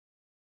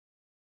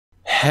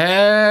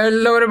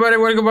Hello everybody,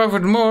 welcome back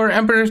with more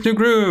Emperor's New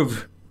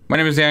Groove. My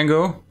name is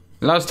Zeeangoo.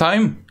 Last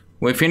time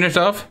we finished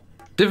off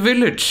the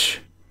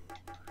village.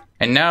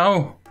 And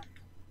now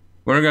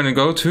we're gonna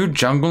go to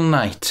Jungle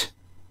Night.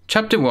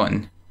 Chapter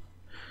 1.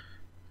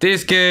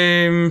 This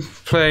game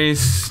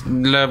place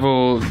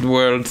level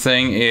world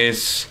thing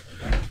is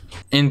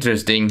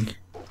interesting.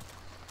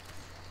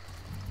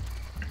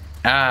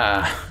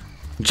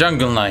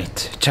 Jungle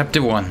Night,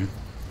 Chapter 1.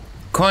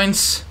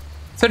 Coins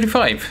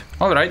 35.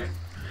 Alright.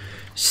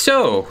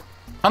 So,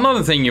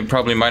 another thing you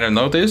probably might have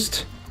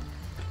noticed.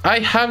 I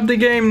have the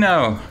game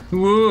now.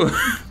 Woo!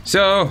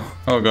 So,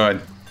 oh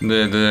god,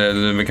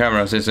 the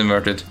camera is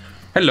inverted.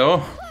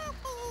 Hello.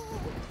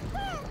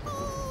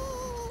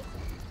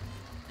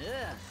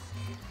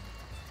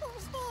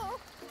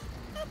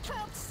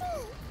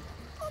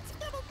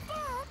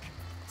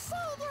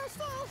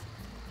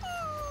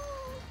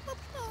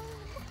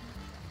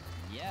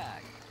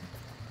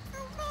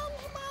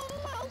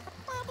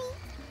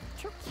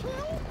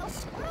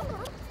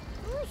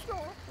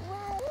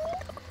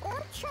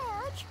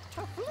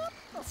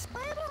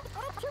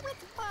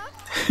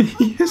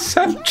 You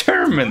sound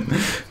German.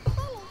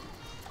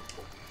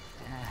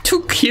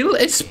 To kill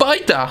a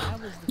spider,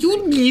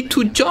 you need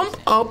to jump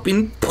up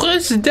and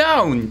press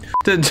down.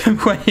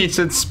 The way he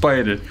said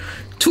spider.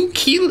 To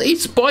kill a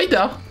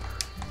spider.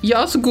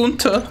 Yes,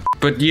 Gunther.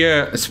 But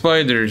yeah,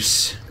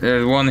 spiders.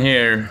 There's one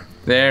here.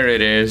 There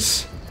it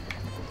is.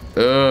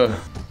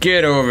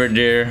 Get over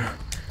there.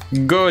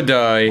 Go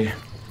die.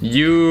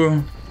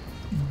 You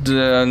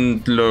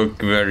don't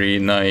look very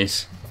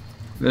nice.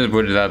 Let's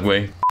put it that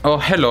way. Oh,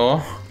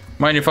 hello.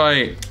 Mind if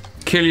I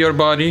kill your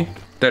body?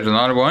 There's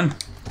another one.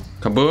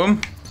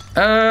 Kaboom.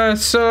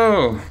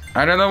 So,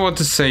 I don't know what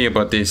to say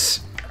about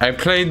this. I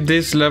played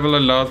this level a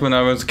lot when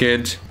I was a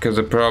kid, because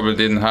I probably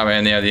didn't have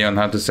any idea on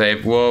how to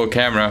save. Whoa,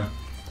 camera.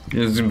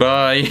 Just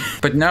bye.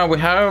 But now we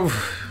have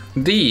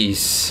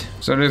these.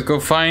 So let's go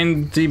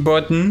find the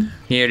button.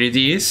 Here it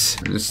is.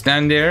 Let's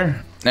stand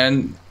there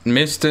and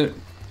miss the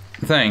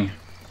thing.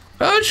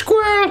 Oh,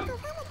 squirrel!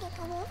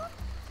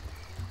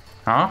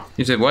 Huh?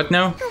 You said what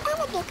now?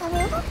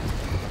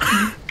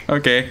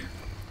 Okay.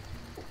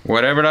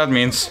 Whatever that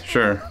means,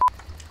 sure.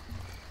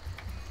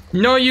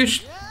 No,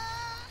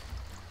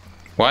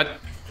 What?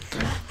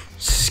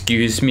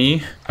 Excuse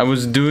me? I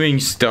was doing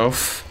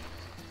stuff.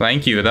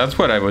 Thank you, that's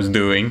what I was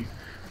doing.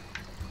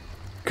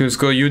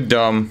 Cusco, you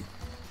dumb.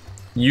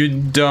 You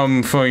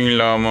dumb fucking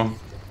llama.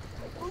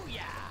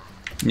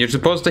 You're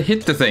supposed to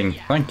hit the thing,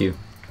 thank you.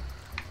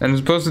 And I'm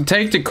supposed to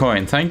take the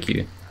coin, thank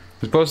you.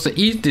 I'm supposed to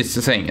eat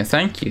this thing,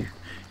 thank you.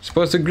 You're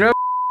supposed to grab.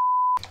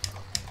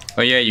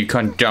 Oh yeah, you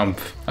can't jump.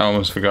 I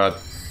almost forgot.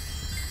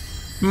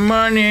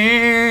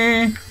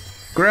 Money!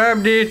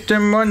 Grabbed it, the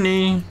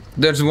money.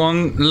 There's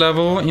one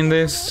level in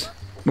this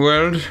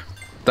world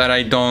that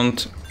I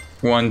don't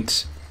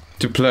want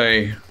to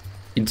play.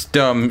 It's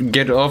dumb.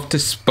 Get off the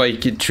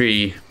spiky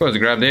tree. Supposed to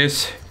grab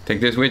this.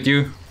 Take this with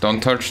you.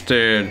 Don't touch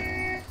the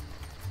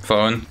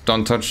phone.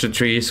 Don't touch the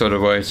trees,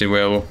 otherwise it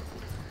will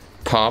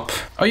pop.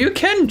 Oh, you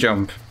can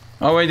jump.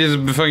 Oh wait, this is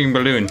a fucking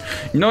balloon.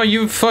 No,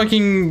 you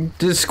fucking...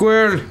 the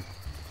squirrel.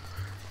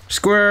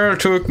 Squirrel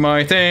took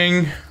my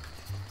thing.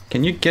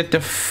 Can you get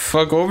the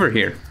fuck over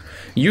here?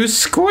 You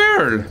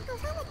squirrel!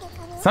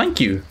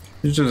 Thank you.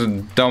 It's just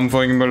a dumb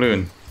fucking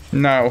balloon.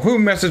 Now, who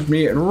messaged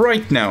me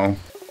right now?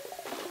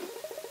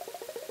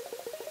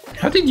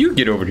 How did you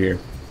get over here?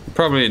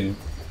 Probably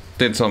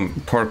did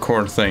some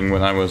parkour thing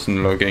when I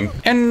wasn't looking.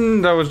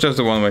 And that was just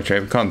a one-way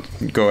trip. Can't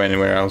go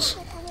anywhere else.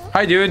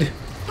 Hi, dude.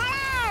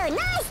 Hello,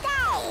 nice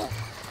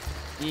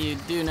day. You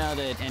do know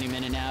that any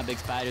minute now, a big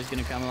spider's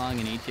gonna come along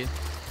and eat you?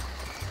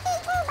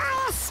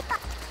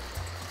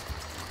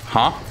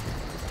 Huh?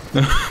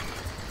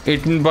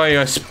 Eaten by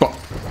a spot.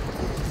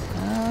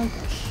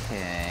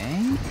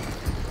 Okay.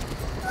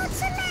 What's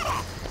the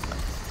matter?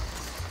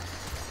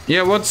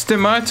 Yeah, what's the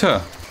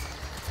matter?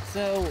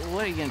 So,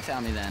 what are you gonna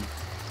tell me then?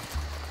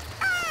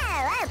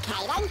 Oh,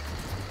 okay then.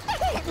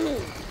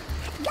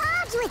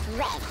 Guards with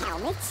red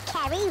helmets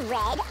carry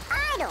red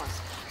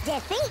idols.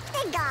 Defeat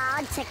the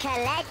guard to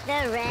collect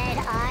the red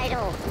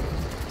idol.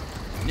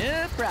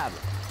 No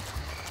problem.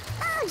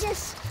 I'll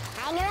just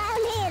hang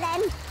around here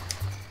then.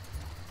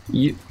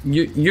 You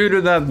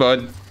do that,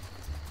 bud.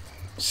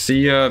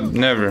 See ya,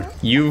 never.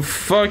 You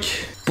fuck.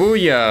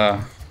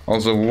 Booyah.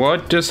 Also,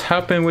 what just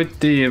happened with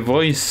the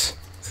voice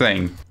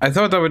thing? I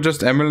thought that was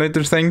just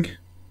emulator thing.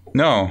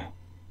 No.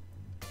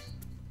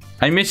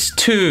 I missed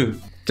 2.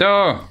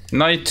 Oh,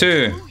 night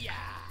 2.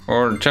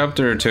 Or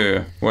chapter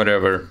 2,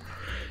 whatever.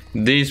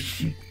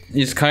 This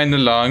is kinda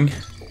long.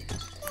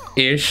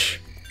 Ish.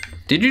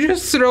 Did you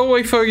just throw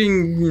a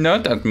fucking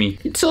nut at me?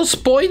 It's a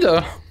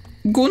spider.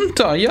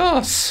 Gunther,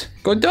 yes.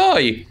 Go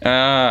die.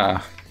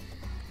 Ah.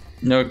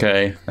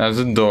 Okay, that's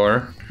a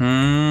door.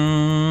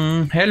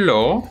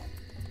 Hello.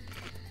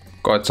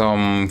 Got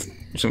some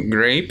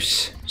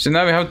grapes. So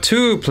now we have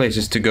 2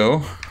 places to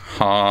go.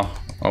 Ha.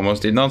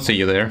 Almost did not see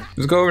you there.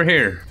 Let's go over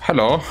here.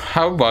 Hello.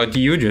 How about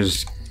you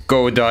just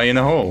go die in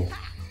a hole?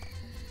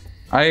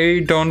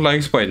 I don't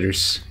like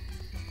spiders.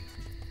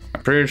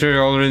 I'm pretty sure you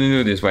already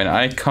knew this, but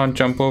I can't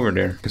jump over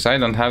there because I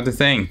don't have the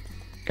thing.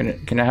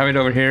 Can I have it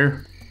over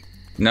here?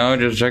 No,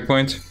 just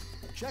checkpoint.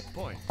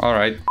 Checkpoint. All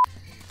right.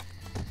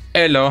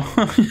 Hello.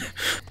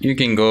 You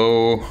can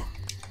go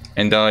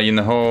and die in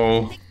the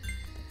hole.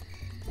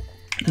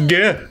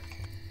 Yeah.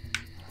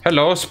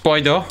 Hello,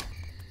 spider.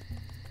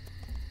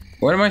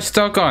 What am I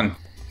stuck on?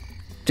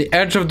 The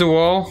edge of the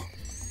wall.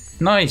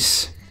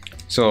 Nice.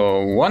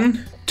 So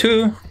 1,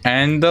 2,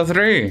 and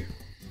 3.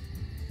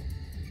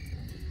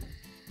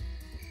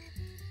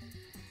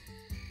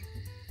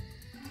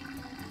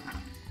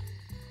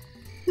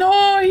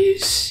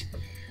 Nice.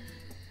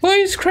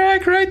 Voice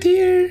crack right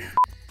here.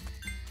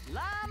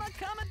 Llama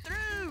coming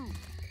through.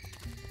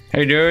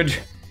 Hey, dude.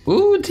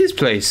 Ooh, this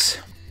place.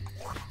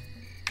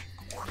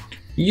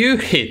 You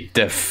hit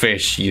the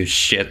fish, you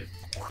shit.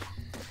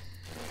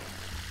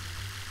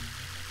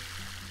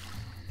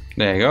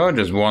 There you go,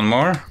 just one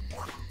more.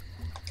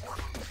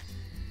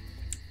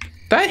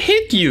 That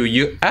hit you,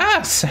 you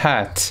ass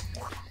hat.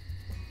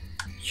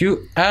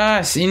 You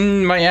ass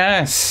in my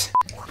ass.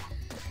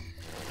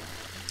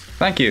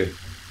 Thank you.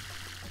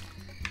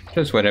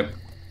 Just wait up.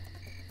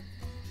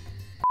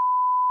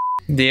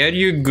 There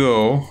you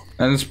go.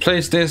 And let's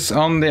place this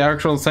on the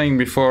actual thing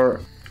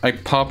before I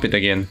pop it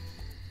again.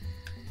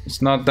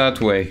 It's not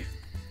that way.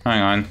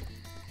 Hang on.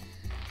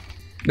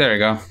 There we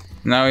go.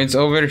 Now it's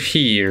over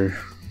here.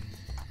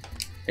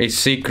 A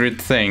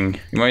secret thing.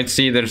 You might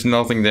see there's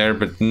nothing there,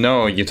 but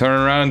no. You turn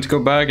around to go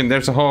back and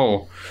there's a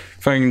hole.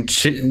 Fucking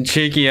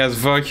cheeky as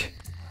fuck.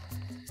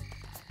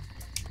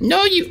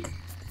 No, you...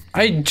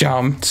 I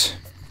jumped.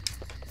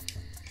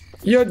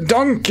 You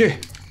donkey.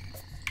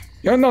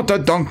 You're not a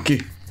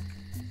donkey.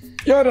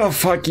 You're a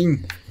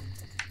fucking...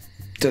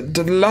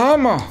 The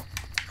llama.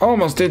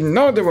 Almost didn't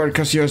know the word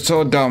because you're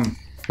so dumb.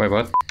 Wait,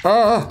 what?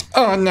 Oh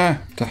no.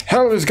 The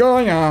hell is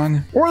going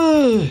on?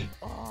 Whee!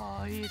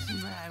 Oh,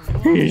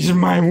 He's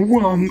my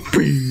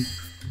wumpy.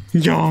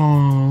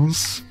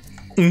 Yes.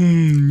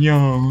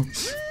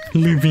 Yes.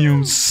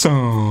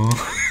 Leviosa.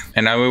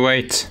 And now we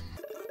wait.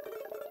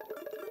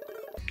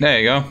 There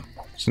you go.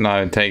 So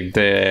now I take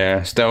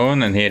the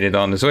stone and hit it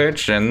on the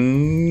switch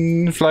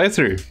and fly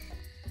through.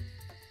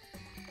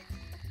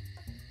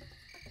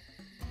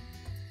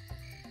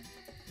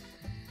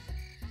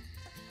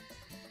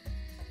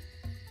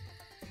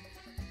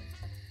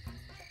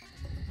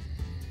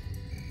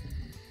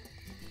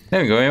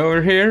 Then we go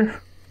over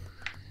here.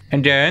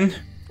 And then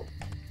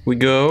we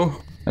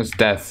go. That's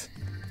death.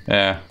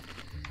 Yeah.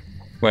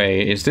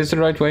 Wait, is this the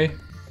right way?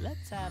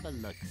 Let's have a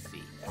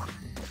look-see.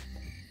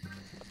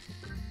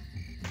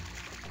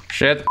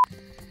 Shit.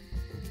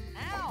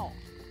 Ow!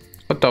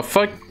 What the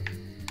fuck?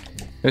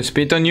 I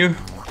spit on you?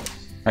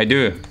 I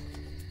do.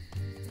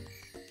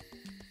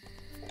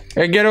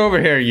 Hey, get over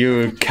here,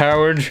 you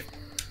coward.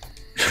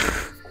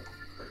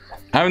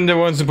 I'm the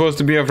one supposed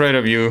to be afraid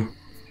of you.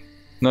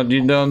 Not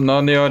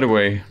the other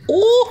way.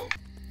 Oh!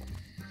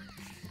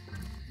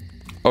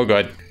 Oh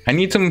god. I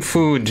need some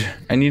food.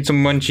 I need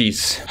some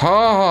munchies.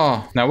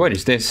 Ha! Now what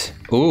is this?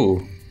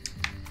 Ooh.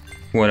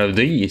 One of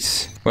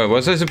these. Wait,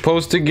 was I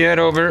supposed to get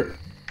over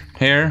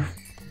here?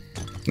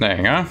 There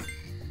you go.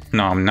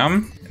 Nom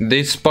nom.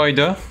 This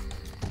spider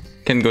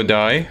can go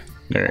die.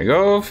 There you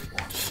go.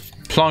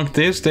 Plonk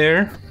this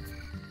there.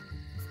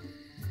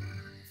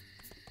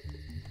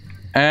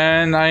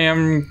 And I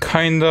am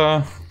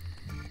kinda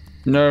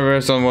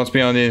nervous on what's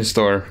beyond the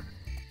store.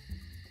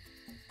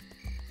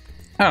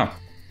 Oh.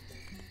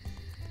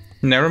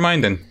 Never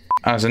mind then.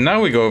 So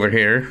now we go over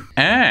here.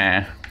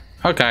 Ah.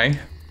 Okay.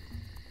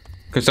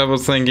 Because I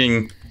was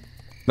thinking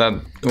that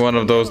one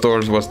of those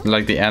doors was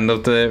like the end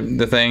of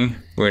the thing.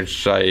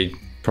 Which I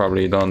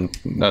probably don't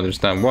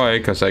understand why.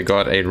 Because I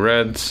got a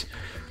red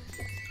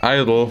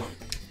idol.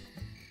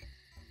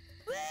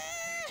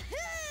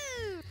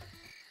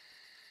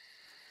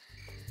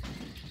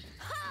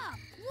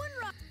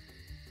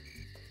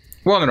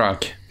 One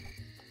rock.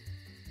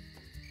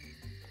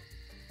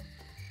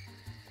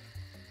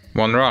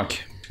 One rock.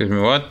 Excuse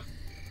me, what?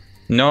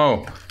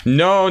 No.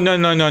 No, no,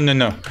 no, no, no,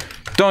 no.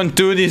 Don't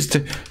do this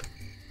to...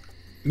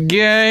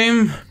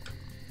 Game.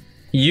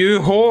 You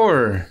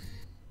whore.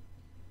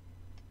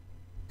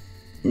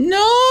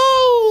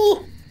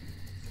 No.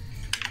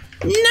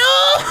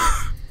 No.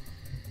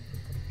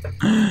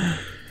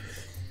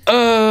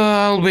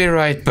 I'll be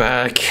right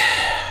back.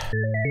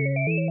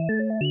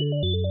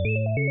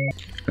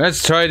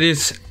 Let's try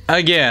this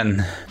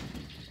again.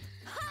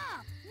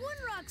 Ha! One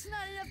rock's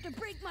not enough to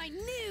break my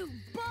new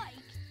bike.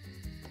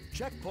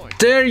 Checkpoint.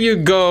 There you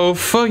go,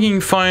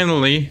 fucking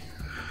finally.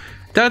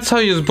 That's how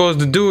you're supposed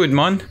to do it,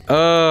 man.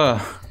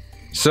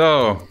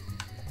 So.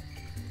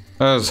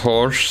 That's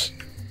horse.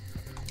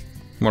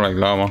 More like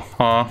llama,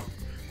 huh?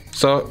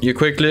 So, you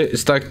quickly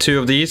stack 2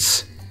 of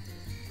these.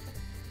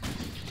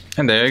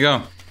 And there you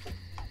go.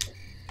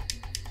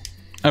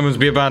 I must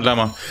be a bad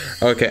llama.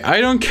 Okay, I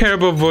don't care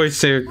about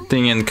voice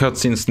acting and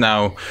cutscenes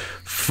now.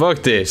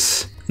 Fuck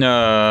this.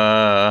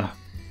 There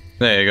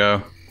you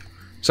go.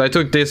 So I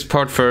took this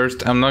part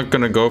first. I'm not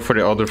gonna go for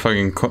the other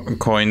fucking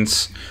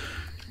coins.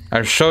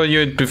 I've showed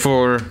you it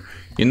before.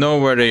 You know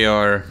where they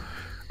are.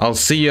 I'll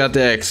see you at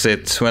the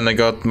exit when I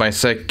got my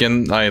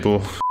second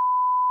idol.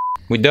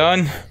 We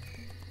done?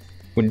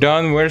 We're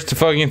done? Where's the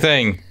fucking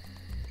thing?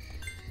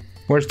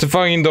 Where's the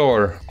fucking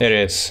door? It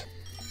is.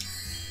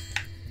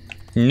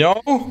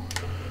 No?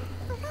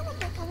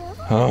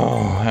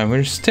 Oh, and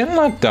we're still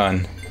not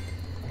done.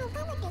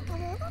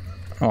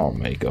 Oh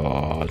my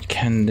god,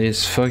 can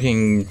this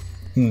fucking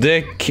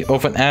dick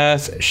of an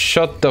ass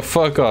shut the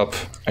fuck up?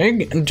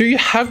 Do you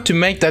have to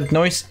make that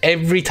noise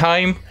every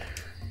time?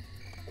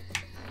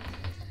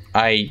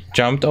 I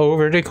jumped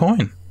over the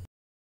coin.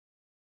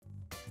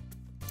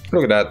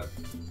 Look at that.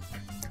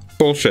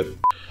 Bullshit.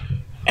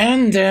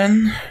 And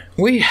then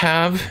we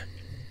have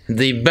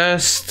the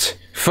best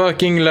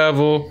fucking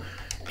level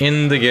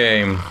in the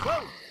game.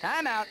 Whoa,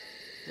 time out.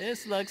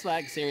 This looks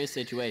like a serious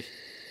situation.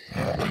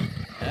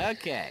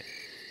 Okay.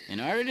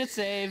 In order to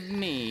save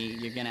me,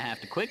 you're gonna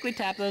have to quickly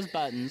tap those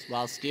buttons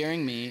while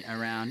steering me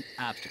around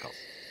obstacles.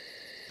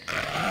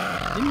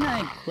 Didn't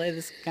I play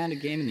this kind of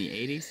game in the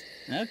 80s?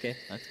 Okay,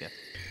 let's go.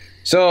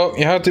 So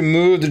you have to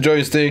move the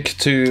joystick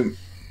to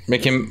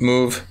make him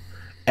move,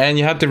 and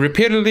you have to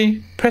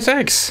repeatedly press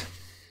X.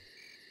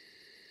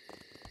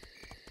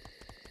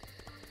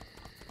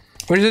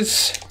 Which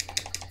is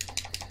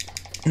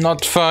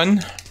not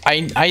fun.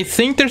 I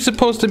think there's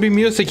supposed to be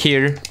music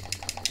here.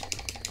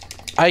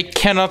 I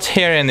cannot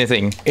hear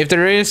anything. If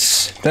there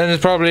is, then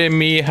it's probably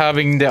me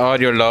having the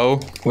audio low,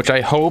 which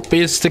I hope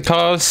is the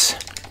cause.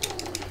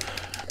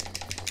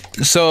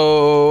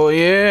 So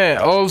yeah,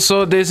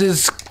 also this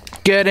is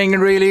getting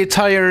really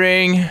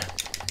tiring.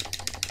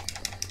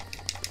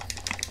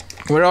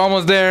 We're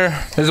almost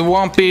there. There's a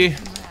Wumpy.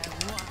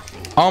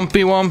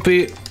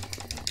 Wumpy.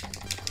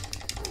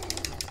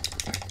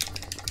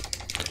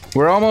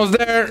 We're almost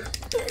there.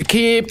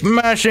 Keep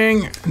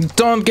mashing.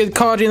 Don't get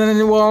caught in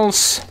any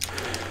walls.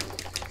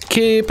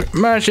 Keep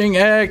mashing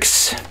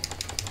X.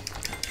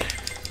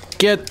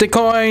 Get the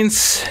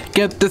coins.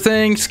 Get the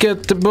things.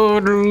 Get the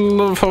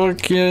bottle of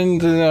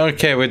fucking...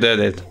 Okay, we did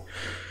it.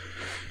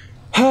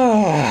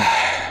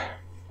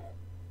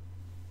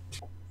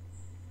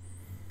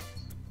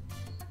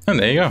 And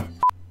there you go.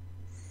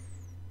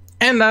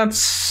 And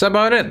that's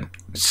about it.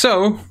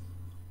 So,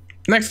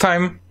 next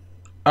time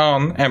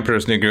on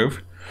Emperor's New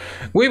Groove,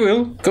 we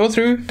will go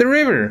through the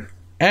river.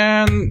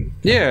 And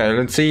yeah,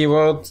 let's see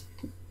what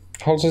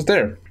holds us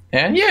there.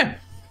 And yeah,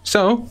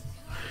 so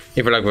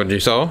if you like what you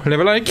saw,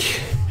 leave a like.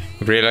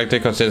 If you really liked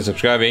it, consider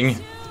subscribing.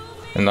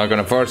 I'm not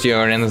gonna force you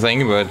or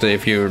anything, but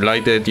if you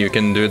liked it, you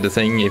can do the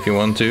thing if you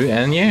want to.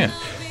 And yeah,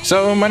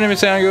 so my name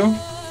is Zeeangoo,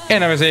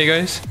 and I will see you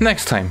guys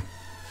next time.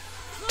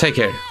 Take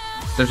care.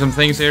 There's some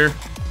things here.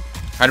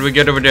 How do we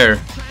get over there?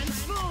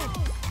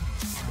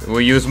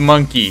 We use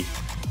monkey.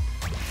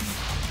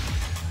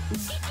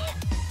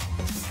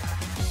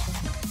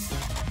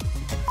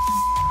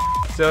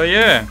 So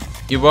yeah,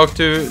 you walk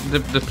to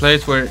the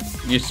place where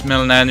you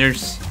smell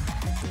nanners.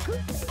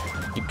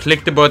 You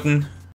click the button.